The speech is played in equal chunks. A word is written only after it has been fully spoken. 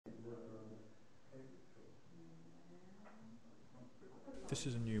This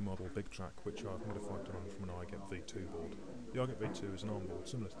is a new model BigTrak which I've modified to run from an IGEPv2 board. The IGEPv2 is an ARM board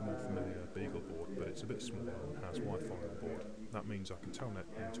similar to the more familiar Beagle board, but it's a bit smaller and has Wi-Fi on board. That means I can telnet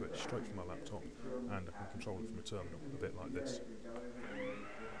into it straight from my laptop and I can control it from a terminal, a bit like this.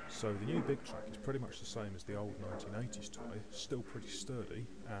 So the new BigTrak is pretty much the same as the old 1980s toy, still pretty sturdy,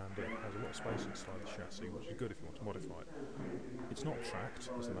 and it has a lot of space inside the chassis, which is good if you want to modify it. It's not tracked,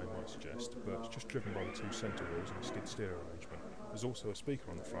 as the name might suggest, but it's just driven by the two centre wheels and a skid steer arrangement. There's also a speaker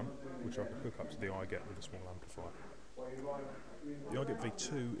on the front, which I could hook up to the iGet with a small amplifier. The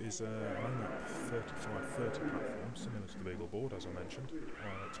iGEPv2 is an OMAP 3530 platform, similar to the Beagle board, as I mentioned.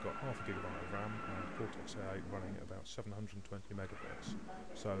 It's got half a gigabyte of RAM and Cortex A8 running at about 720 megahertz.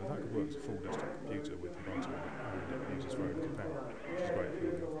 So that could work as a full desktop computer with Ubuntu on it, and it uses very little power, which is great if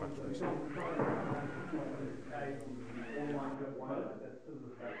you're running off batteries.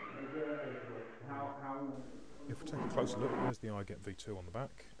 If we take a closer look, there's the IGEPv2 on the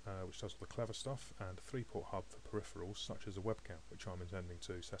back, which does all the clever stuff, and a 3-port hub for peripherals such as a webcam, which I'm intending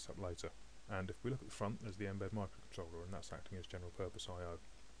to set up later. And if we look at the front, there's the mbed microcontroller, and that's acting as general purpose I/O.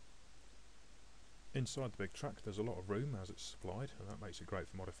 Inside the BigTrak there's a lot of room as it's supplied, and that makes it great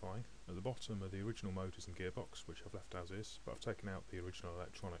for modifying. At the bottom are the original motors and gearbox, which I've left as is, but I've taken out the original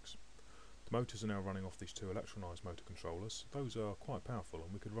electronics. The motors are now running off these two electronised motor controllers. Those are quite powerful,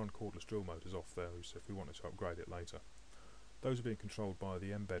 and we could run cordless drill motors off those if we wanted to upgrade it later. Those are being controlled by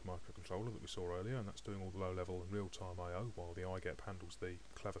the mbed microcontroller that we saw earlier, and that's doing all the low-level and real-time I/O while the iGEP handles the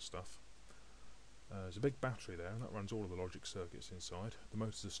clever stuff. There's a big battery there, and that runs all of the logic circuits inside. The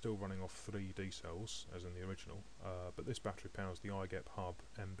motors are still running off 3 D cells, as in the original, but this battery powers the iGEP hub,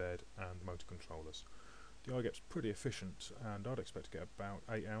 mbed and motor controllers. The iGEP's pretty efficient, and I'd expect to get about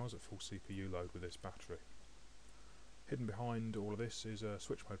 8 hours at full CPU load with this battery. Hidden behind all of this is a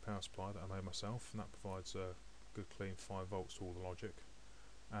switch mode power supply that I made myself, and that provides a good clean 5 volts to all the logic.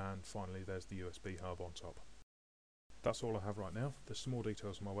 And finally there's the USB hub on top. That's all I have right now. There's some more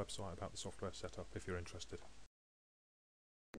details on my website about the software setup if you're interested.